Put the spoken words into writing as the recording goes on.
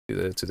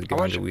to the I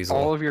watch Ganja Weasel.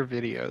 all of your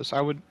videos.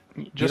 I would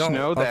just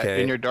know that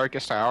in your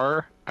darkest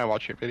hour, I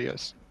watch your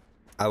videos.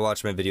 I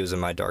watch my videos in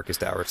my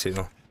darkest hour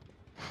too.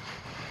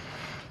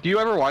 Do you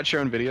ever watch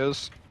your own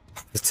videos?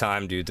 The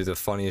time, dude, they're the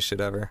funniest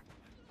shit ever.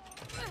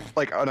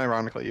 Like,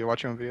 unironically, you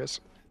watch your own videos?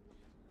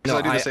 No,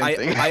 I do the same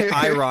thing. I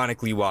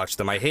ironically watch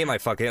them. I hate my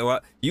fucking.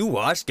 What? You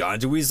watch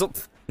Ganja Weasel?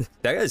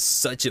 That guy's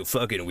such a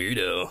fucking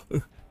weirdo.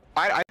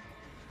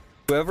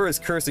 Whoever is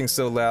cursing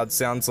so loud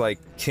sounds like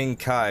King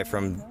Kai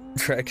from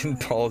Dragon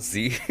Ball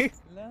Z.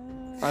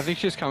 I think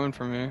she's coming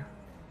for me.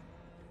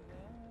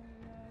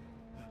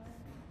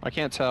 I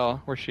can't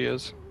tell where she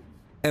is.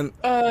 Is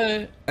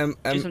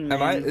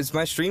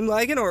my stream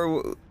lagging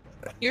or?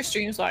 Your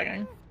stream's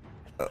lagging.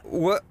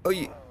 What? Oh,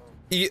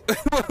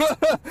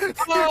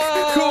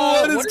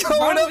 what is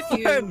wrong going with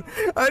you? on?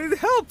 I need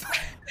help.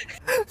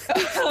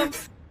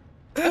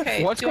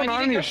 Okay. What's going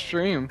on in your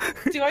stream?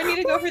 Do I need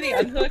to go for the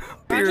unhook?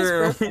 I'm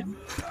just broken.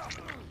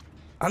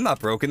 I'm not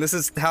broken. This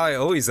is how I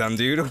always am,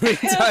 dude.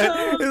 This is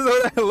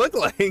what I look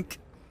like.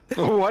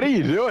 What are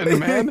you doing,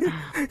 man?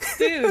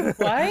 Dude,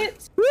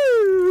 what?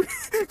 Woo!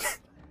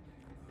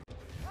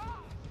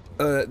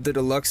 The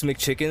deluxe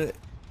McChicken.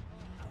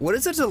 What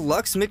is a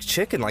deluxe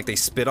McChicken? Like they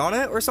spit on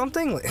it or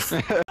something?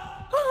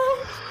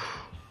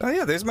 Oh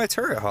yeah, there's my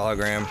turret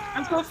hologram.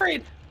 I'm so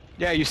afraid.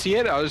 Yeah, you see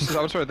it? I was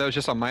sorry that was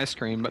just on my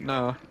screen, but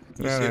no.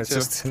 You see it it's too.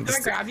 just. Can I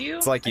grab you?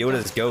 It's like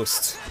Yoda's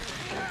ghost.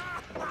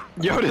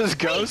 Yoda's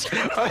ghost?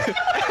 I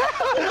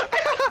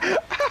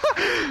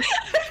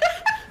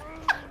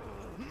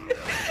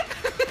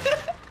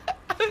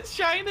was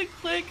trying to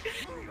click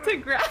to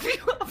grab you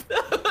off the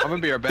hook. I'm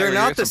gonna be right back. They're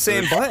not the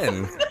same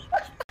button.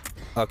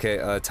 Okay,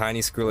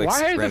 Tiny Skrillex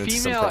Why ran are the into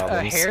some female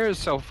problems. hair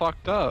so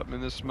fucked up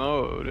in this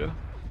mode?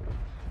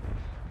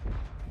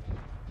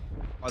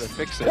 Oh, they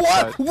fix it.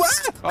 What? But...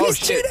 What? Oh, He's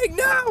shit. cheating!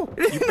 No!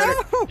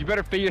 You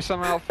better figure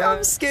something out I'm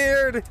fast.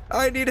 scared.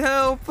 I need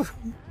help.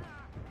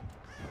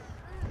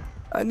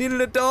 I need an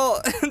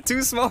adult.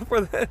 Too small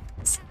for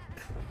this.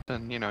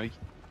 And you know,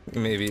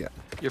 Maybe.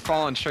 you're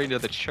falling straight into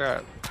the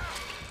trap.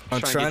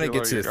 I'm trying to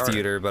get to the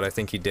theater, but I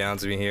think he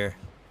downs me here.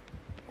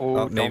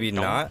 Oh, maybe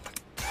don't. not.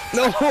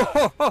 No!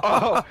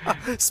 Oh.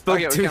 Spoke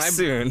Okay, too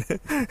soon.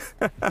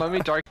 Let me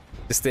dark.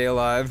 Stay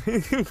alive.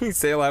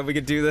 Stay alive. We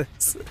can do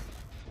this.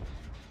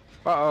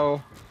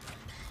 Uh-oh.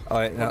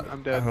 Alright, no,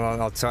 I'm dead. Hold on,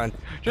 I'll try and...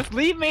 Just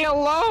leave me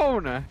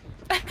alone!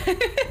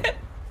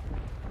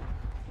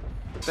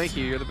 Thank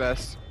you, you're the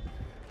best.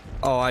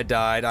 Oh, I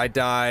died. I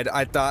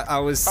thought I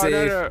was safe.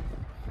 Oh, no.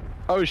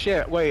 Oh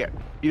shit, wait.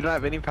 You don't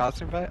have any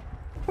passing pet?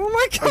 Oh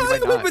my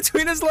god, I went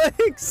between his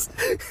legs!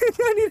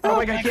 I need help. Oh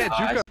my god, yeah,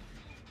 Juco.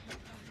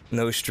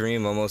 No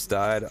stream, almost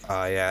died.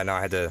 Oh yeah, no,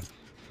 I had to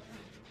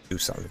do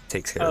something. It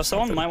takes care of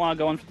someone something. might want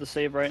to go in for the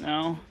save right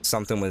now.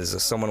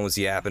 Someone was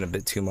yapping a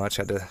bit too much.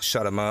 I had to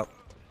shut him up.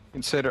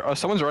 Consider. Oh,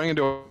 someone's running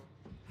into a.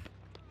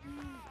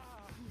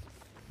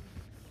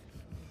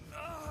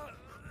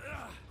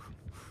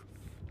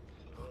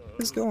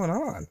 What is going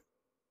on?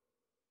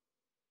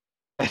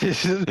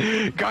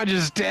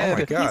 Ganja's dead. Oh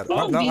my god.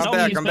 Oh, No, he's I'm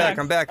back. He's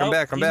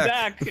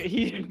back.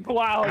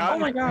 Wow. How- Oh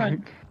my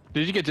god.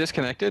 Did you get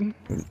disconnected?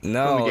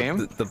 No, From the game?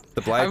 the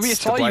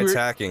Blight's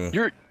hacking.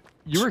 You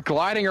were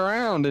gliding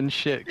around and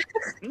shit.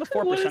 I'm the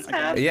 4%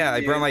 again. Yeah,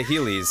 I brought my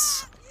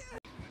Heelys.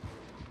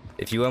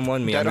 If you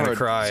M1 me, I'm gonna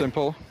cry.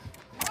 Simple.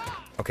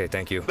 Okay,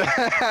 thank you.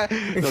 Hey!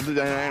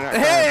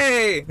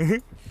 Hey!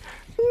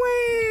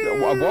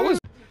 What was?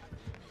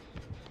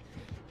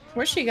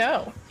 Where'd she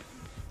go?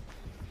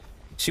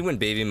 She went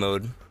baby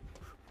mode.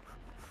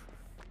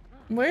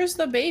 Where's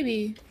the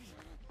baby?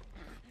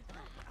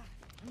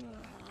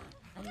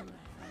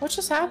 What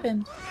just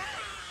happened?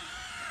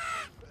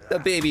 The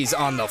baby's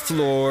on the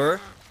floor.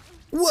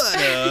 What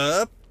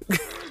up? Do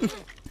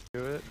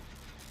it.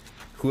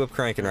 Who up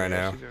cranking right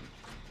now?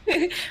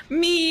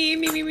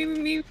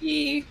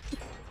 Me.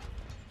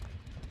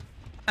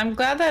 I'm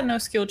glad that no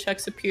skill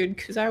checks appeared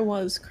because I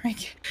was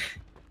cranking.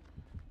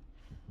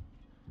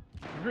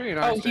 Really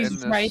nice. Oh,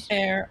 he's right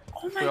there.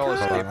 Oh my all god.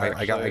 escape.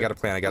 I got a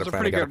plan. I got a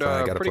plan. Pretty good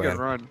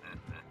run.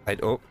 I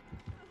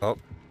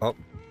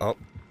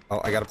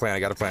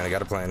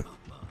got a plan.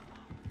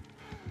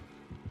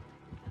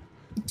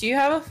 Do you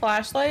have a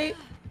flashlight?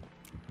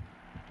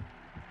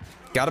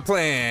 Got a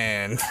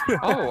plan.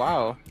 Oh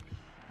wow.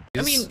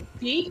 I mean,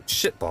 Pete?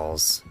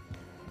 Shitballs.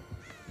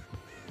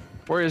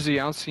 Where is he?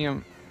 I don't see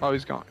him. Oh,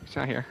 he's gone. He's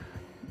not here.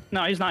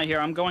 No, he's not here.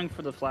 I'm going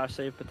for the flash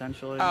save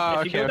potentially. Oh,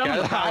 if you go okay, down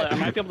okay. the pallet, I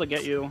might be able to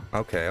get you.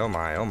 Okay, oh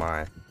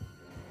my.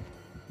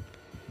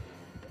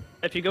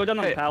 If you go down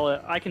the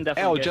pallet, I can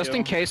definitely get just you.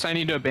 in case I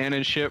need to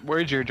abandon ship,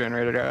 where's your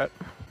generator at?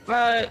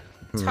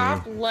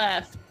 Top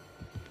left.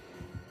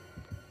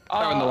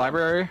 Oh, in the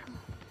library?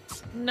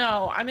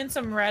 No, I'm in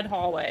some red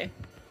hallway.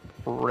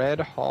 Red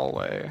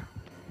hallway.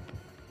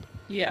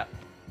 Yeah.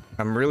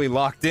 I'm really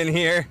locked in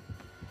here.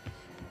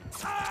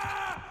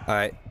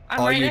 Alright. I'm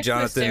All right you, next to the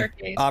Jonathan.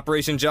 staircase.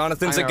 Operation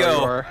Jonathan to I know where you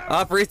go. are.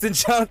 Operation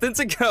Jonathan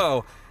to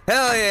go.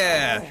 Hell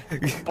yeah.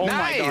 Oh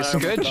my Nice,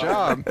 god, good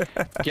job.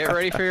 Get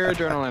ready for your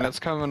adrenaline, it's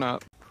coming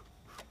up.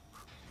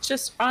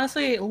 Just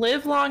honestly,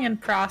 live long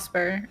and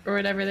prosper, or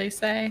whatever they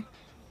say.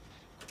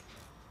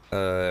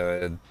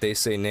 They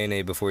say nay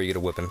nay before you get a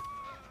whipping.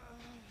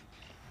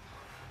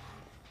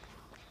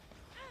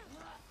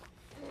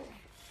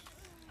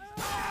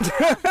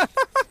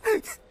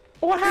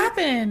 What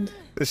happened?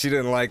 She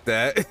didn't like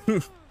that.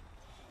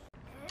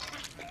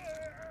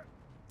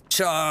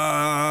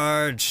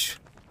 Charge!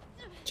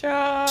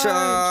 Charge!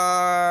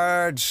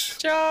 Charge!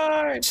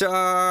 Charge!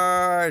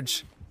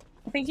 Charge!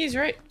 I think he's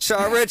right.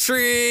 Charge!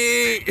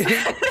 Retreat!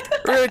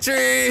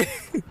 Retreat!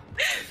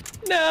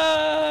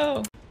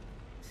 No!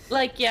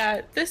 Like,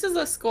 yeah, this is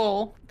a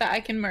skull that I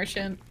can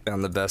merchant.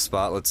 Found the best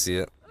spot. Let's see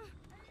it.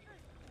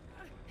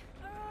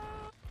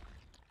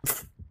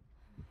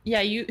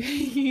 Yeah, you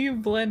you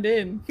blend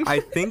in. I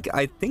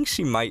think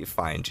she might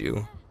find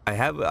you. I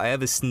have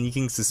a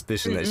sneaking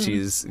suspicion that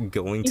she's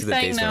going to the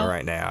basement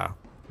right now.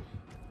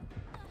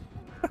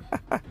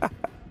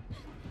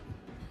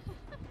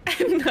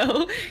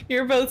 No,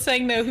 you're both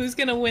saying no. Who's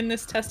gonna win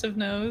this test of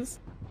no's?